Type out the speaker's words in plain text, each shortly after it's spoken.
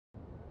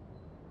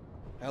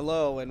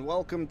Hello and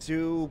welcome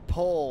to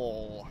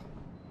Pole.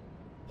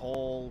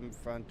 Pole in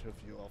front of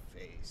your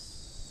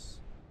face.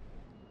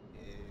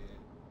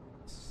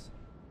 It's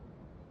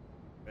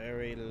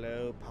very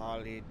low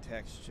poly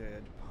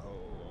textured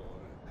pole.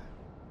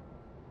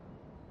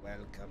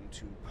 Welcome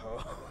to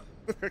Pole.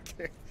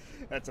 Okay,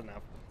 that's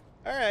enough.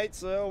 Alright,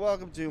 so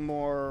welcome to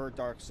more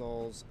Dark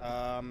Souls.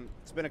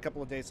 It's been a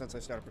couple of days since I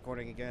started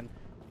recording again,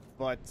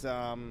 but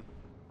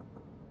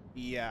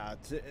yeah,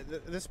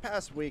 this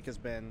past week has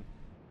been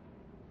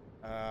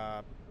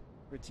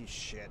pretty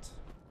shit.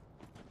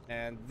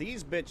 And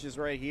these bitches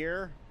right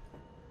here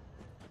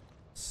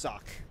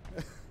suck.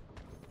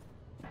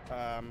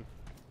 In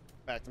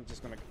fact, I'm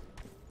just gonna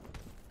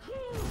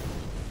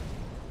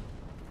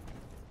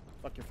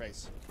fuck your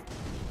face.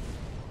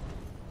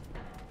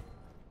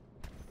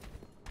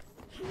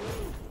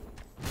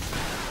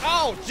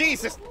 Oh,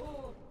 Jesus!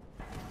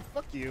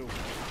 Fuck you.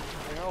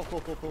 Oh,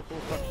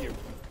 fuck you.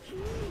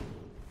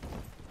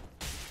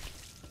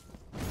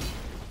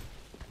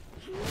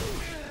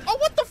 Oh,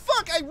 what the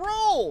fuck? I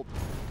rolled!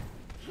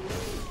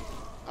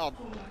 Oh.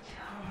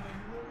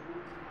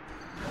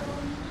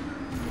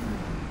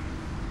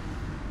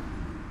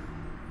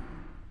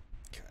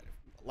 God.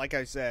 Like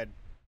I said,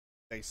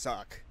 they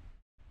suck.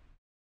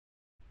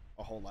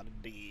 A whole lot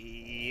of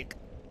dick.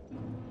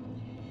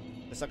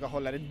 They suck a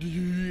whole lot of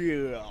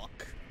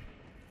dick.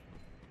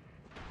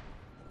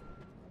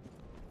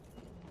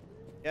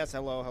 Yes,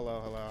 hello.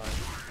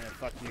 Yeah,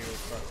 fuck you.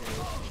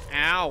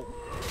 Ow!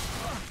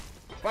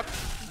 Fuck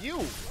you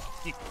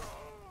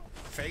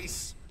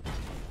face.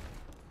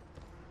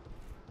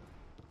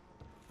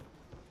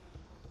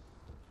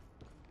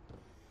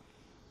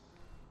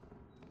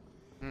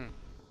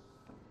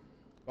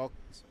 Well,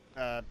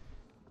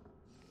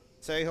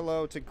 say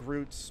hello to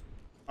Groot's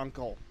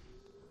uncle.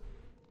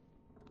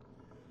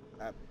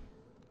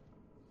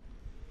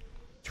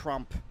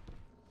 Trump.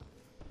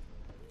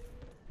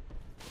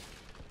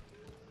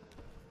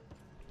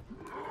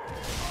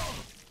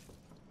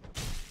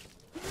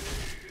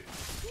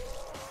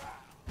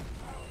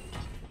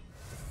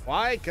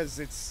 Why? Because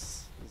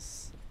it's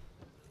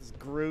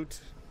Groot.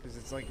 Because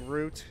it's like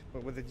root,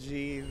 but with a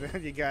G.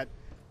 Then you got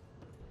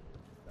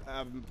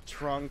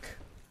trunk.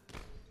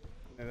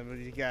 And then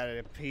when you got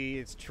a P,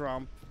 it's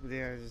Trump.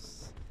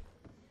 There's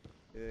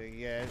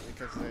yeah,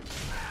 because it.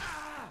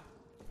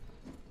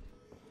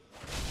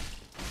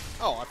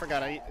 Oh, I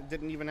forgot. I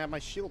didn't even have my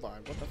shield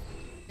on. What the?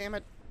 Damn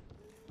it!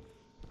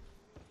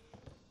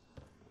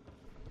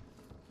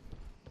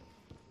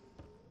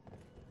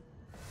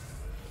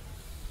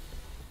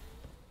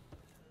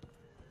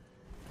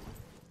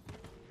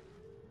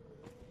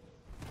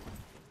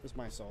 Where's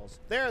my souls?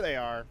 There they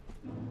are.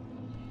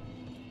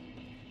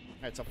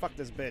 Alright, so fuck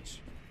this bitch.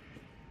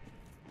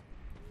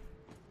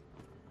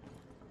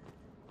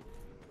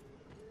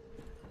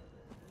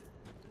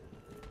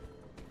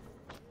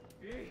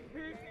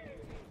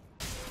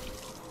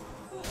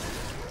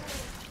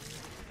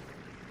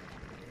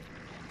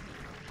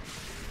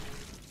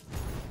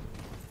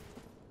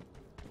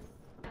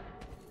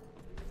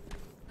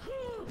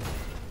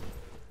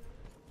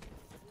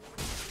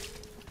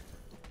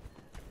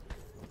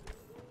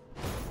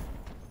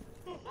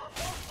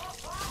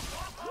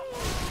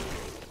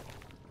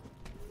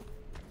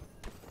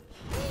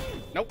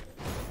 Nope.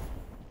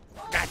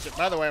 Gotcha.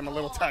 By the way, I'm a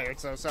little tired,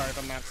 so sorry if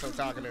I'm not so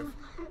talkative.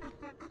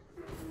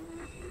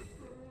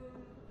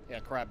 Yeah,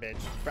 crap, bitch.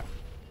 Crap.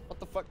 What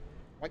the fuck?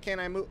 Why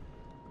can't I move?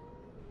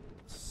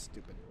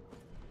 Stupid.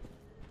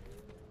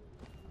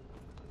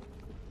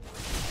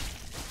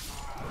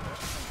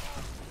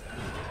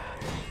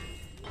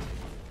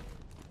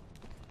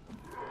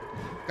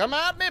 Come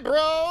at me,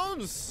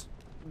 bros!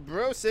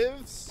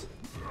 Brosivs.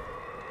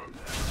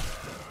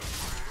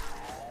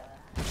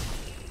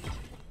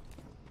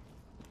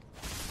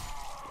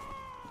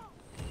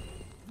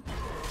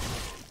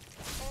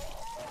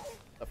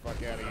 The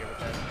fuck out of here with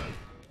that.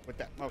 With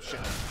that. Oh shit.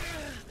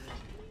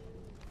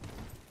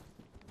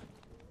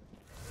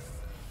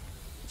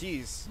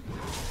 Jeez.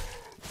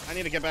 I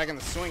need to get back in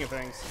the swing of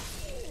things.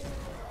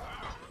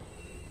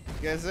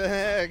 Guess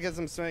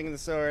I'm swinging the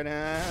sword.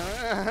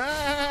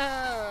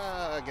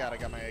 God, I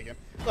got my A again.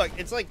 Look,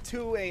 it's like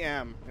 2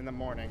 a.m. in the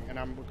morning, and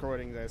I'm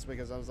recording this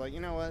because I was like, you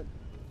know what?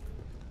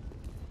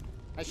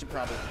 I should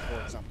probably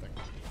record something.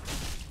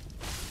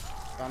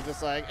 So I'm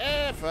just like,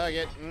 fuck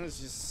it.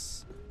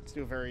 Let's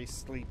do a very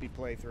sleepy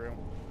playthrough.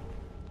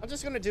 I'm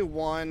just gonna do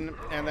one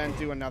and then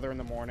do another in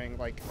the morning,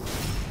 like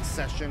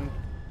session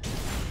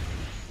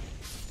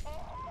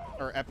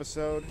or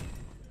episode.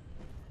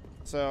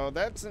 So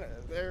that's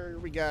there.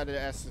 We got an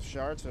S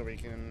shard, so we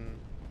can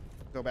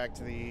go back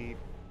to the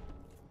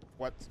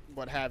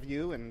what have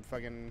you and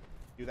fucking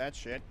do that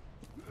shit.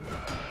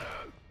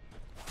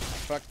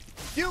 Fuck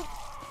you,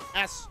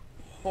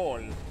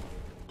 asshole.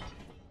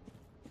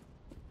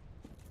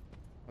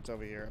 What's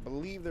over here? I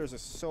believe there's a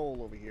soul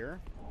over here.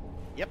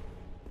 Yep.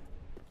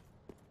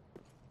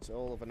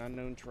 Soul of an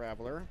unknown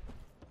traveler.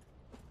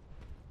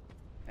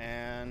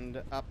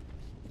 And up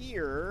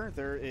here,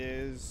 there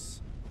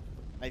is,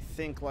 I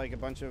think, like a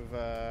bunch of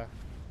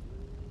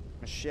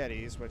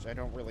machetes, which I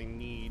don't really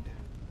need.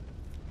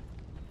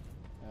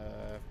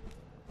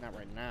 Not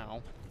right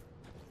now.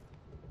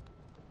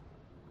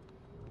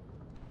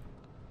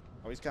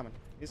 Oh, he's coming.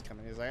 He's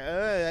coming. He's like,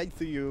 I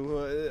see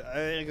you.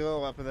 I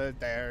go up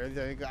there.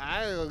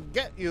 I'll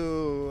get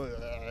you.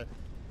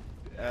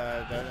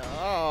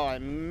 Oh, I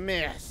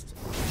missed.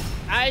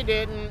 I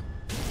didn't.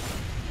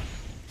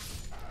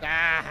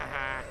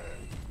 Ah.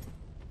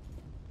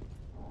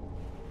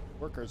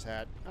 Worker's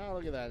hat. Oh,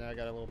 look at that. Now I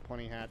got a little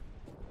pointy hat.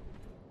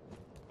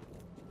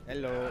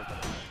 Hello.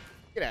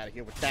 Get out of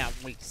here with that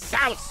weak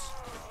sauce.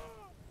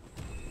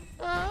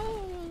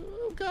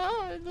 Oh,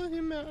 God. The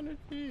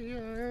humanity.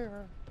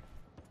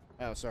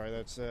 Oh, sorry.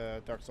 That's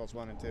Dark Souls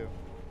 1 and 2.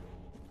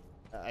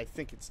 I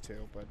think it's 2,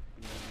 but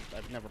you know,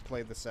 I've never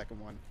played the second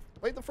one.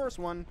 Played the first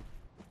one.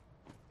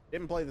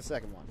 Didn't play the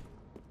second one.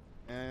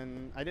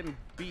 And I didn't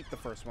beat the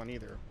first one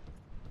either.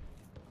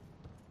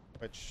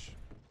 Which,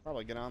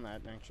 probably get on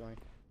that, actually.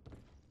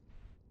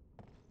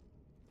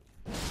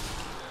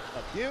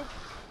 Fuck you.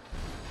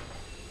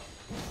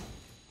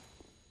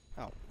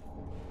 Oh.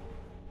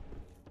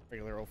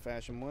 Regular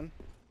old-fashioned one.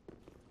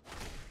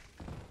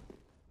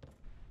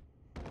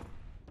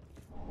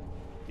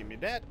 Give me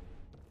that.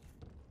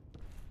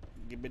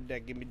 Give me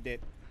that, give me that.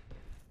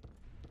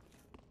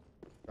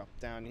 Drop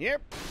down here.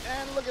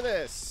 And look at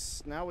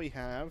this. Now we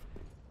have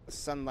the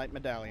Sunlight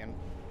Medallion.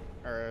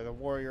 Or the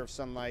Warrior of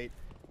Sunlight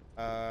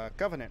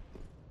Covenant.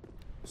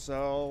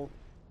 So,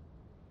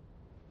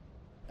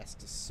 that's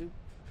the soup.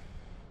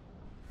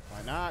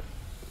 Why not?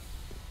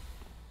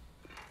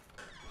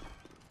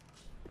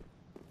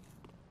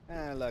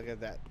 Ah, look at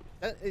that.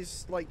 That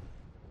is like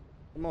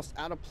the most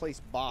out of place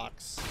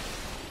box.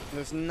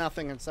 There's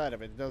nothing inside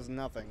of it. It does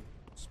nothing.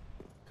 It's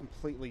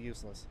completely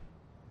useless.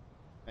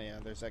 Oh, yeah,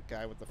 there's that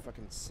guy with the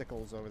fucking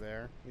sickles over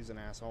there. He's an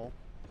asshole.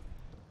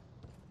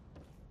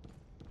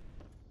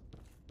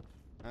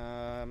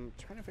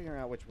 Trying to figure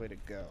out which way to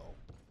go.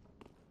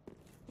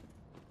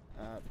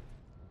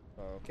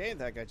 Okay,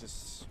 that guy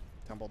just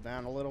tumbled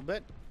down a little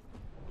bit.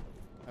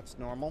 That's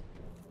normal.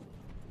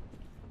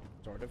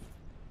 Sort of.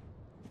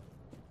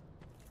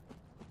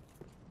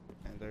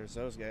 And there's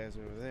those guys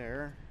over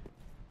there.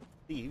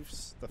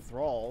 Thieves, the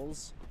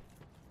thralls.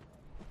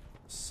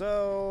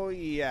 So,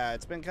 yeah,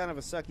 it's been kind of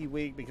a sucky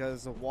week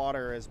because the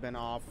water has been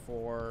off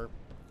for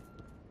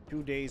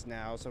 2 days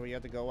now, so we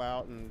had to go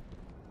out and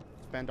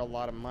spend a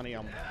lot of money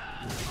on...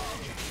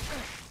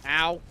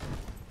 Ow!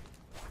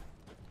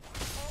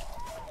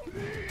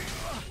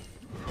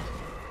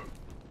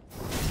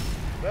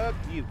 Fuck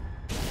you.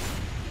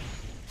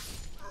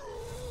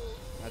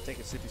 I'll take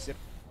a sippy sip.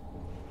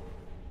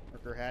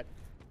 Worker hat.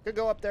 Could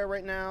go up there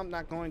right now. I'm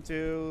not going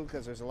to,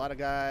 because there's a lot of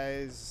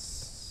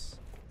guys.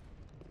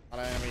 A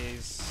lot of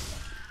enemies.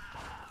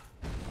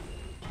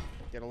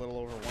 Get a little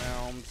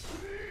overwhelmed.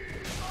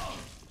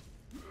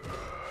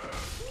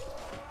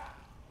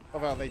 Oh,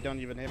 well, they don't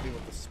even hit me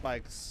with the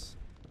spikes.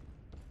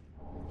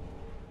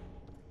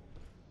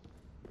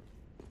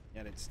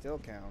 Yet it still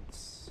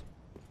counts.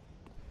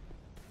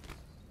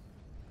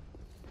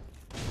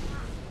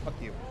 Fuck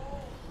you.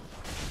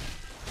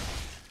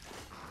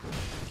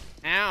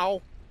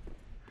 Ow!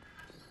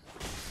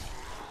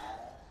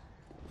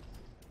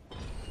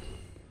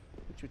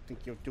 What you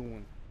think you're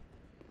doing?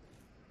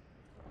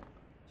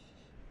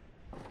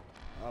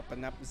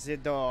 Open up the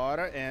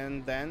door,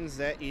 and then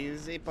there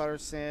is a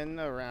person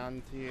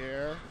around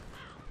here.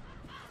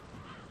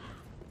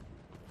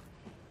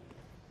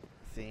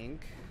 I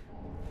think.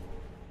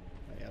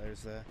 Oh, yeah,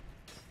 there's a...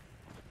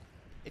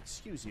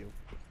 Excuse you.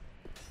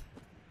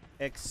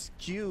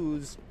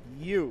 Excuse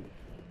you.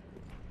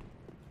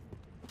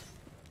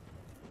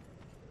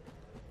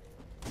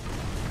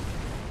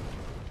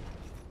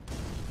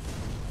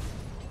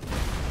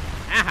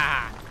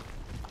 Aha!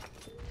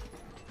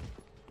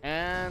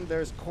 And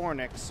there's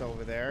Cornix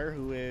over there,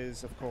 who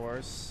is, of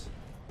course,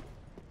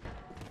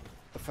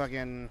 the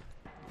fucking...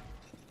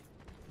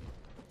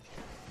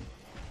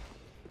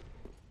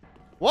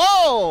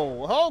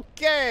 Whoa!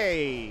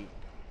 Okay!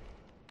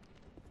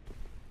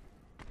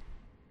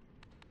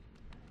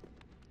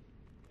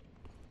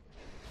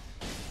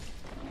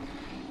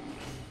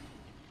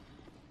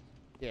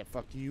 Yeah,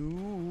 fuck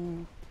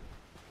you.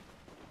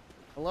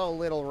 Hello,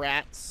 little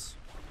rats.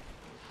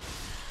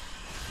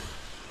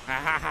 Ha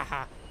ha ha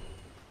ha.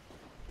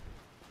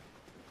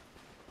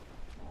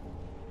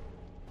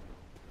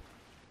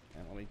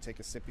 And let me take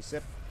a sippy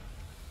sip.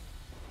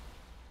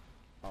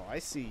 Oh, I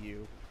see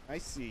you. I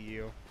see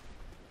you.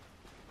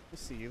 I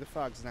see you. The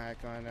fog's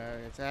not gonna...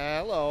 It's,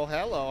 hello,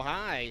 hello,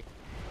 hi.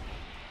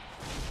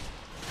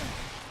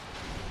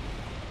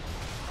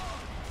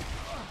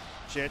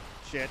 Shit,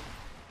 shit,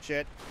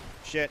 shit,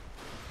 shit.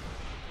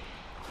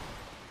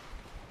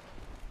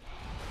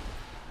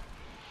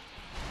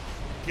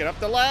 Get up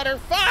the ladder.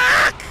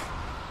 Fuck!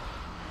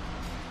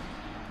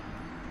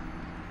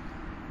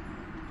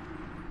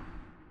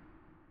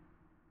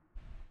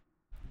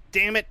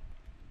 Damn it.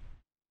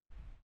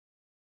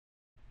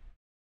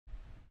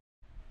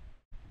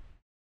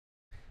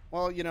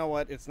 Well, you know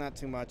what? It's not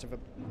too much of a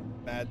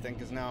Bad thing,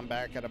 because now I'm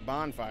back at a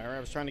bonfire. I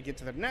was trying to get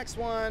to the next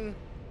one.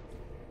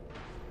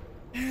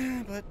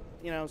 But,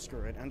 you know,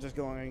 screw it. I'm just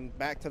going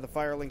back to the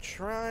Firelink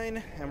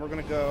Shrine, and we're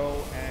going to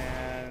go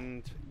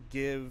and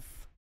give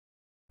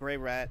Grey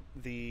Rat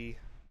the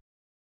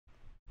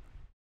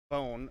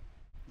bone.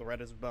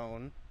 Loretta's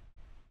bone.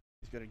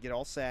 He's going to get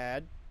all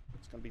sad.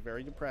 It's going to be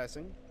very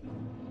depressing.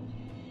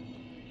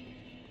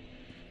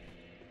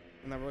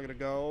 And then we're going to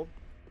go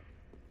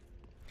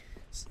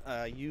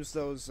use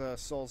those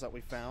souls that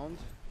we found,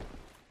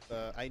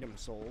 the item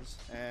souls,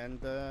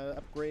 and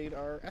upgrade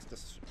our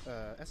Estus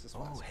Flask.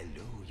 Oh,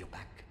 hello, you're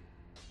back.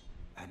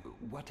 And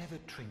whatever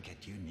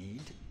trinket you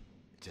need,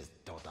 just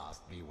don't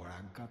ask me where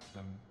I got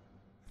them.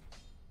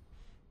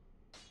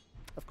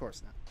 Of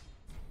course not.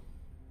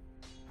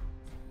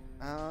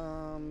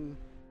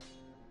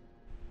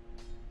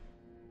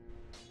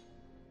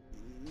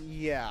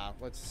 Yeah,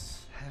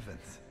 let's...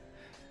 Heavens,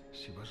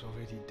 she was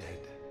already dead.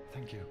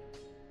 Thank you.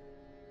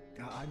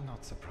 I'm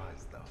not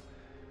surprised, though.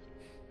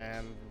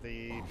 And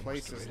the Almost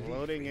place is ready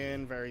loading for you.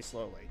 in very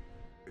slowly.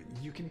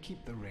 You can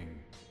keep the ring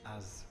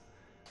as,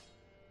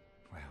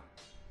 well,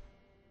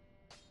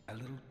 a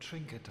little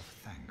trinket of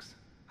thanks,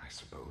 I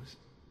suppose.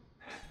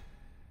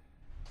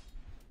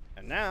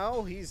 And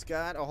now he's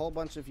got a whole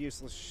bunch of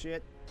useless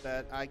shit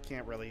that I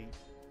can't really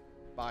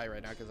buy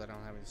right now because I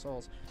don't have any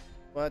souls.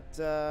 But,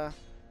 doesn't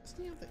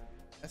he have the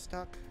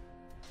S-Tuck?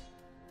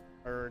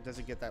 Or does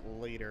he get that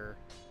later?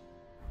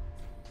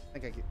 I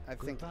think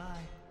Goodbye.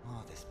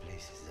 Oh, this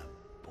place is a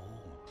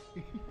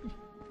bore.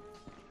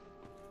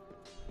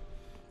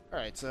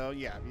 Alright, so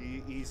yeah,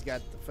 he's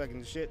got the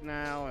fucking shit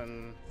now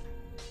and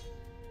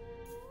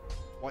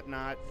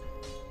whatnot.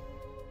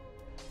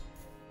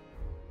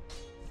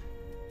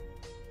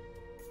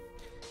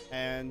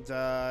 And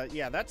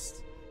yeah,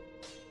 that's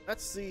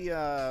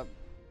the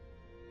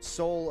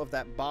soul of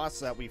that boss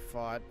that we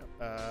fought.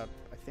 I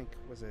think,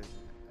 was it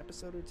an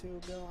episode or two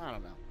ago? I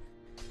don't know.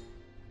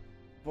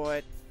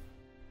 But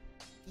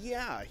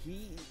yeah,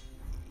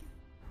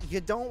 you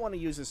don't want to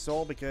use his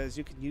soul because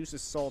you can use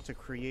his soul to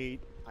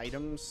create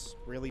items,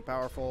 really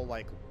powerful,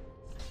 like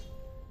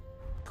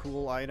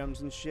cool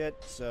items and shit.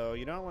 So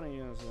you don't want to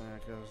use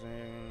that because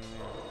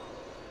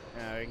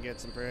yeah, you can get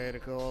some pretty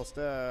cool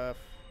stuff.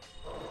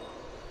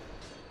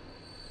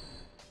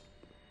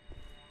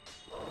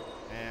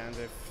 And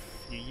if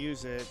you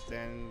use it,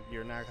 then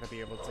you're not going to be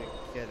able to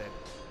get it.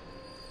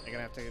 You're going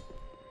to have to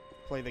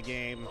play the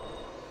game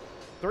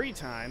 3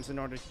 times in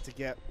order to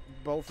get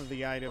both of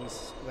the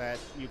items that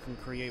you can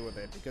create with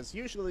it. Because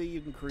usually you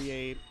can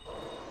create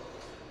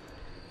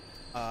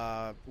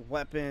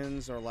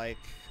weapons or like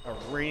a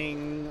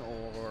ring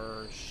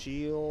or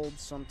shield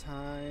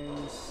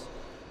sometimes.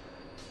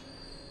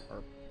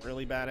 Or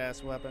really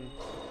badass weapon.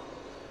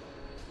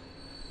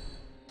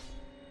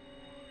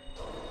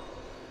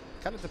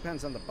 Kind of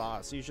depends on the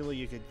boss. Usually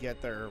you could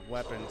get their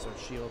weapons or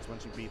shields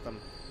once you beat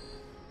them.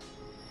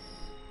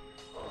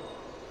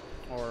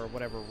 Or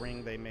whatever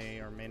ring they may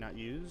or may not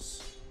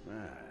use.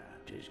 Ah,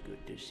 'tis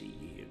good to see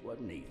ye,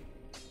 wasn't he?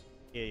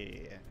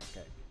 Yeah,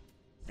 okay.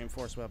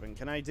 Reinforced weapon.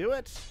 Can I do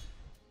it?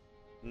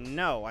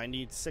 No, I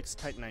need 6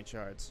 Titanite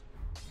shards.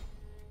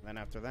 Then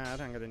after that,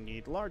 I'm going to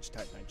need large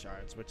Titanite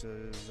shards, which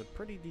is a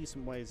pretty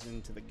decent ways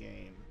into the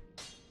game.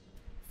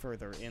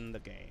 Further in the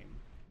game.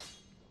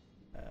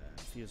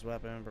 Fuse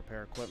weapon,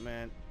 prepare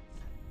equipment.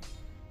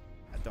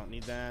 I don't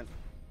need that.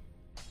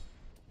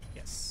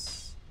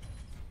 Yes.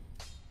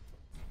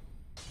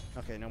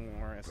 Okay, no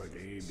more.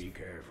 Pretty be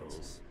careful.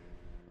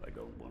 I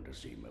don't want to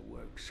see my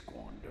work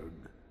squandered.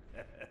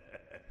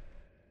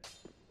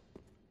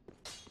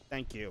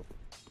 Thank you.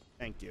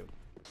 Thank you.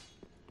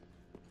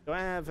 Do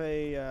I have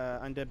a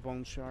undead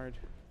bone shard?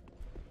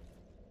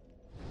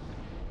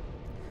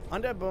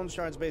 Undead bone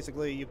shards,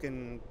 basically, you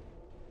can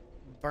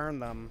burn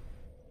them.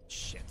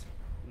 Shit.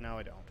 No,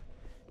 I don't.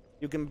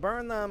 You can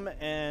burn them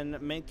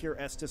and make your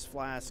Estus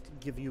Flask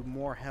give you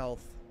more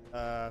health.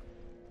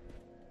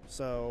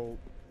 So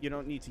you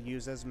don't need to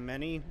use as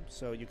many,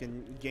 so you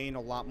can gain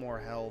a lot more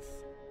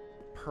health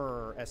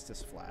per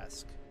Estus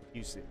Flask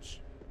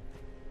usage.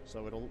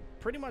 So it'll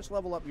pretty much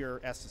level up your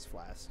Estus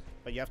Flask,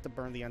 but you have to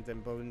burn the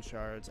undead bone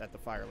shards at the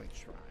Firelink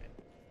Shrine.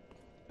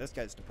 This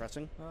guy's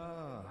depressing.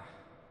 Ah,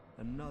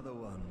 another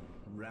one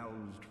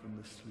roused from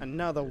the sleep.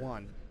 Another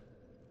one.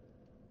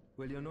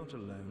 Well, you're not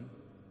alone.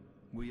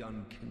 We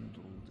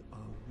unkindled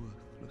are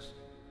worthless.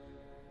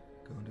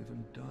 Can't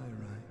even die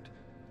right.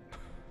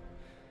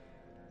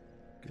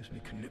 Gives me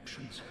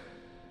conniptions.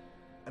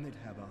 And they'd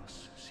have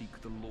us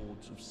seek the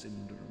Lords of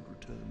Cinder and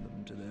return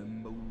them to their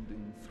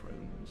moulding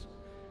thrones.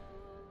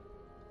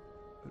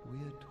 But we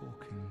are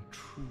talking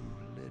true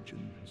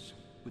legends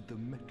with the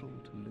metal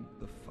to link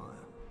the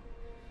fire.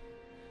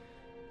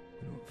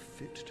 We're not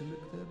fit to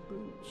lick their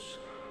boots.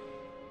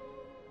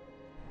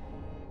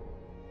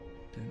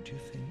 Don't you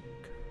think?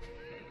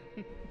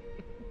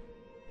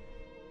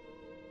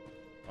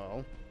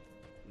 Oh,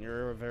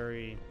 you're a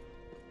very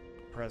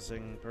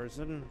pressing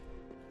person.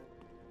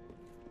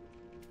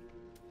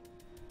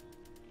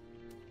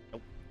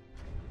 Nope.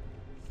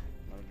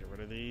 I'll get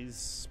rid of these.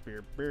 is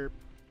burp, burp,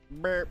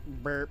 burp,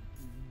 burp,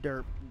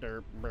 derp,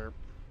 derp, burp.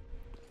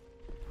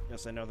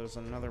 Yes, I know there's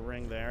another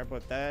ring there,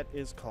 but that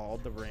is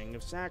called the Ring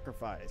of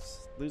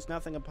Sacrifice. Lose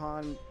nothing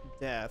upon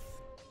death,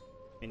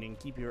 meaning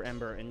keep your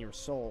ember and your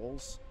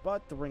souls,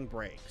 but the ring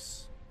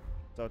breaks.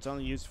 So it's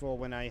only useful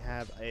when I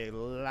have a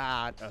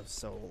lot of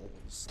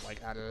souls. Like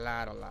a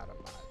lot of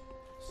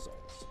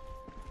souls.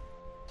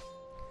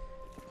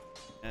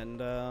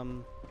 And,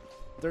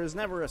 there's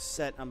never a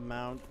set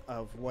amount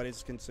of what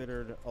is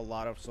considered a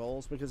lot of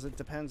souls, because it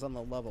depends on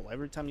the level.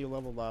 Every time you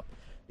level up,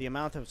 the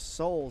amount of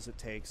souls it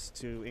takes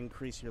to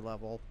increase your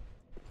level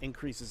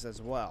increases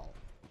as well.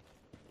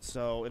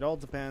 So it all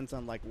depends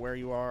on like where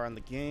you are on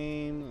the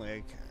game,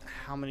 like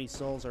how many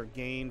souls are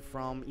gained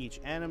from each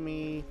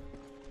enemy.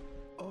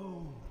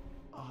 Oh,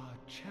 our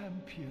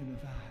champion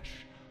of Ash,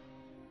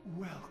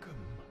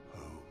 welcome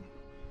home.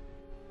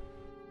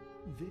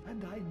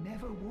 And I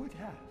never would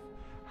have,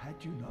 had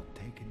you not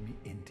taken me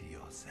into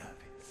your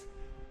service.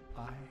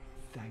 I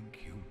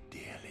thank you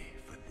dearly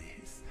for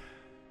this.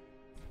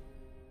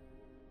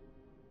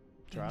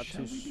 Then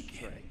shall we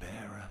begin,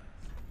 bearer?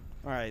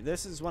 Alright,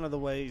 this is one of the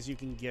ways you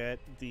can get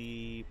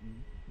the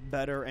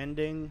better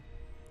ending.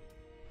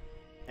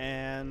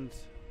 And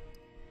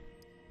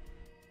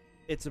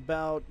it's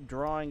about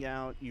drawing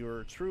out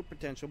your true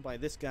potential by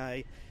this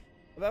guy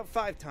about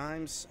 5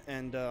 times.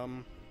 And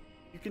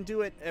you can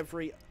do it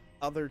every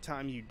other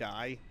time you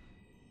die.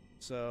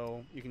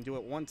 So you can do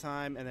it one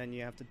time, and then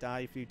you have to die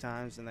a few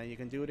times, and then you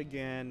can do it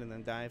again, and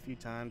then die a few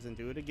times, and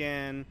do it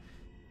again.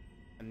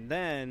 And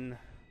then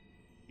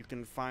you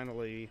can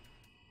finally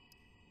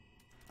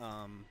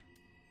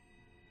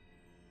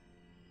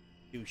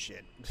do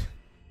shit.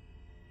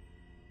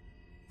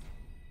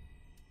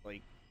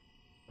 Like,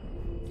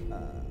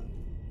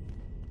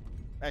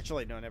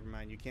 actually, no, never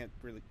mind. You can't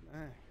really,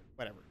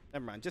 whatever.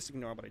 Never mind. Just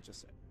ignore what I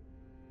just said.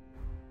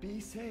 Be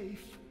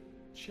safe,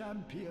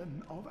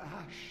 champion of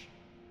Ash.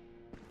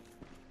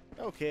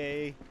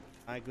 Okay,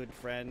 my good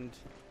friend.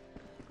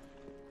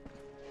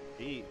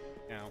 He, you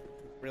know,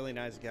 really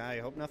nice guy. I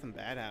hope nothing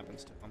bad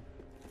happens to him.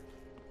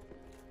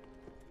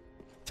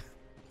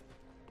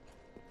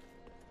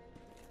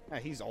 Yeah,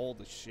 he's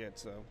old as shit,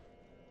 so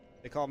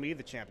they call me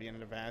the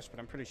champion of Ash, but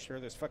I'm pretty sure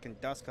there's fucking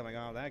dust coming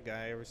out of that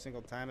guy every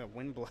single time a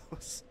wind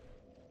blows.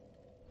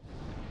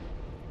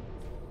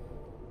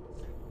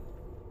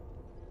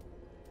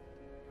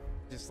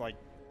 Just like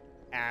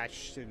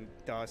ash and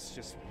dust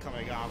just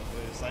coming off of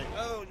it. It's like,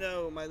 oh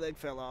no, my leg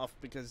fell off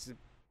because it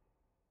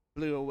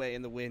blew away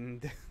in the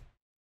wind.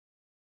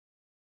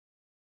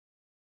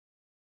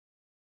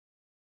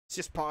 It's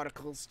just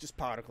particles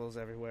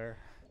everywhere.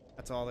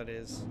 That's all it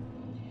is.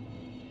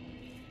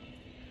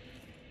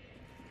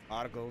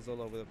 Particles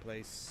all over the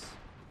place.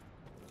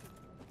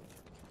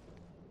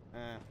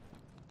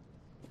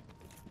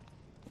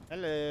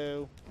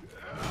 Hello.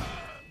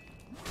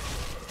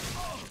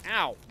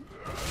 Ow.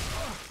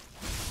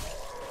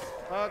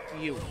 Fuck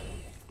you.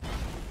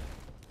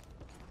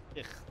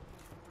 Ugh. I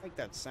like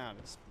that sound.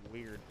 It's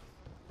weird.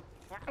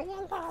 I'm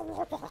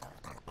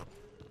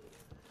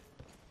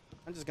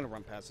just gonna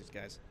run past these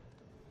guys.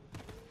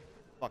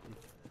 Fuck them.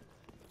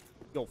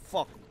 Yo,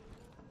 fuck them.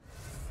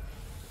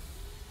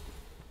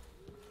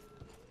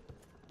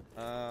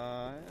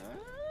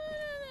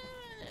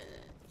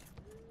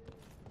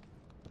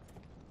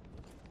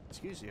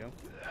 Excuse you.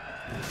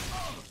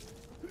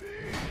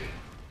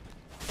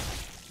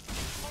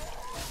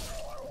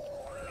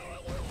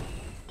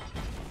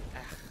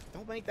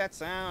 Don't make that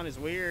sound. It's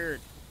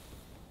weird.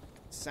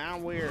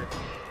 Sound weird.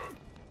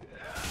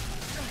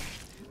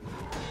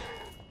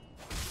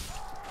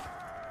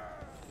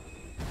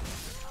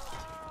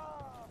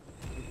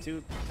 I'm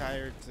too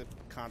tired to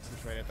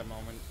concentrate at the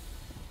moment.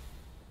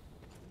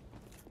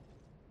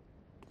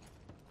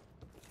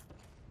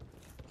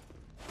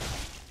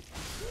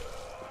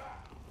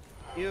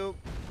 You.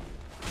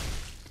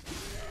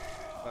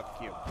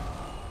 Fuck you.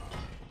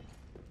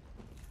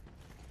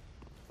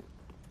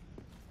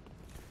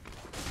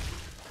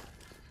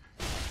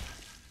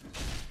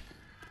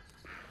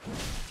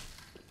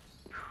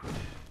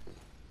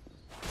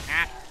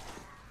 Ah.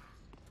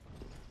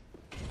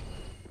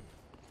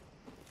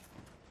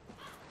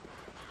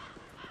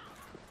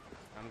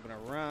 I'm gonna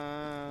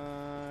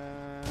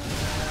run.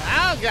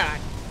 Oh God.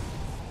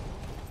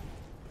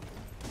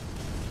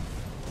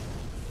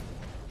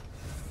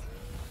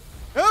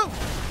 Oh!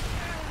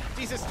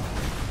 Jesus!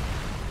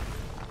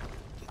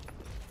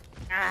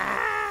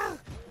 Ah!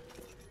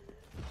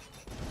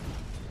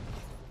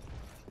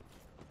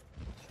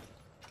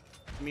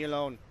 Leave me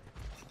alone.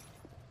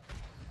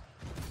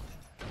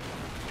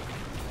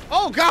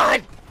 Oh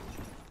God!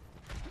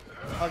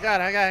 Oh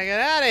God, I gotta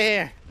get out of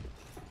here!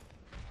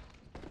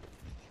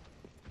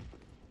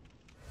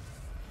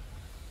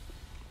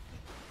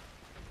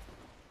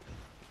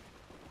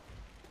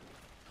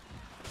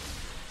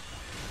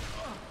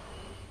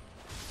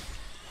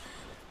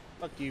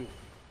 Fuck you.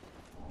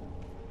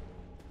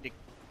 Dick.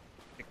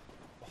 Dick.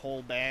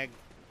 Whole bag.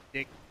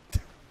 Dick.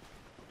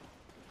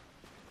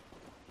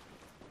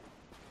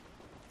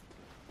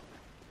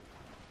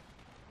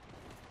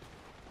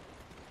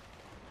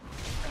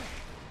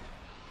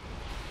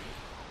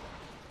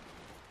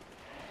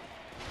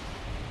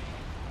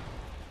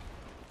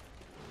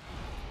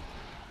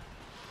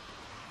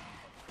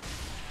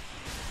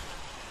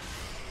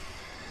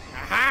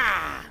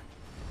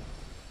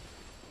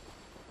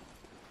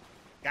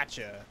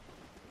 Gotcha.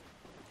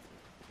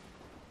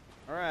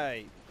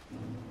 Alright.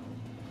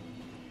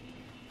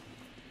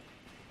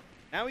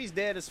 Now he's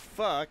dead as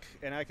fuck,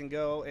 and I can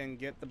go and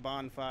get the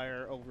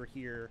bonfire over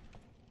here.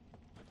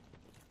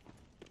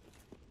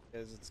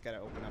 Because it's got to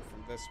open up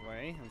from this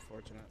way,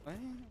 unfortunately.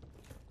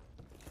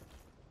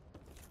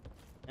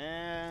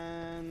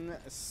 And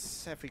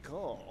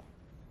Sefikol.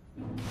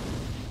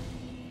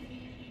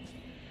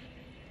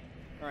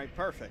 Alright,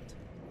 perfect.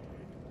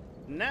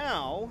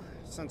 Now,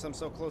 since I'm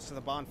so close to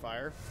the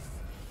bonfire,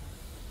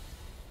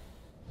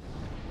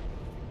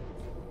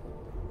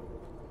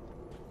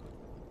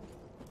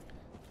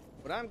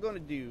 what I'm going to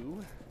do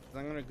is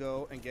I'm going to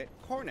go and get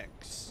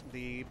Cornix,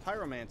 the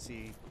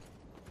pyromancy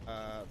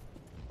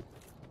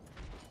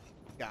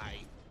guy,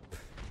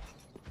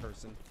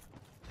 person.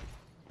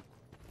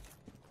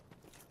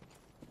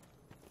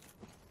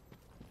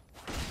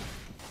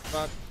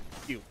 Fuck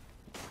you.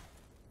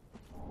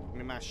 Give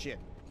me my shit.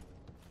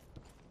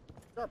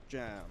 Sharp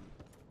jam.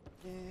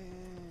 Yeah.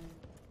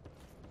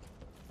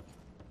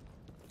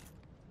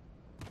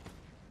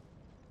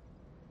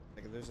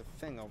 Like, there's a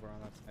thing over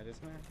on that side,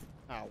 isn't there?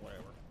 Oh,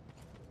 whatever.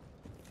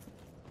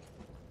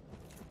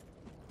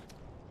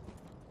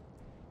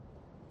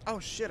 Oh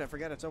shit, I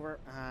forgot it's over.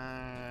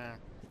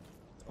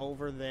 It's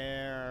over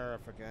there.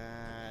 I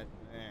forgot.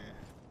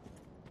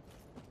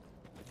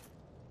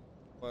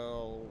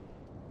 Well.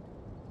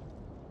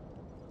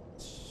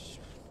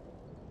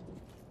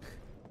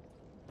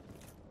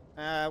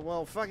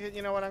 Well, fuck it.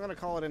 You know what? I'm gonna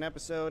call it an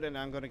episode, and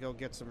I'm gonna go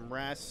get some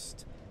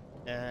rest,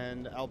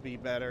 and I'll be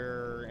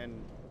better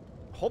and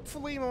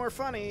hopefully more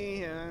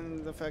funny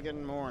in the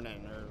fucking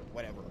morning or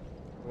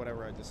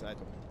whatever I decide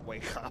to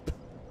wake up.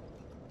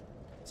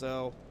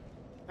 So,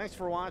 thanks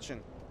for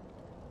watching,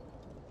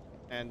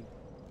 and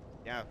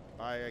yeah,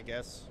 bye. I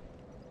guess.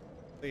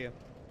 See ya.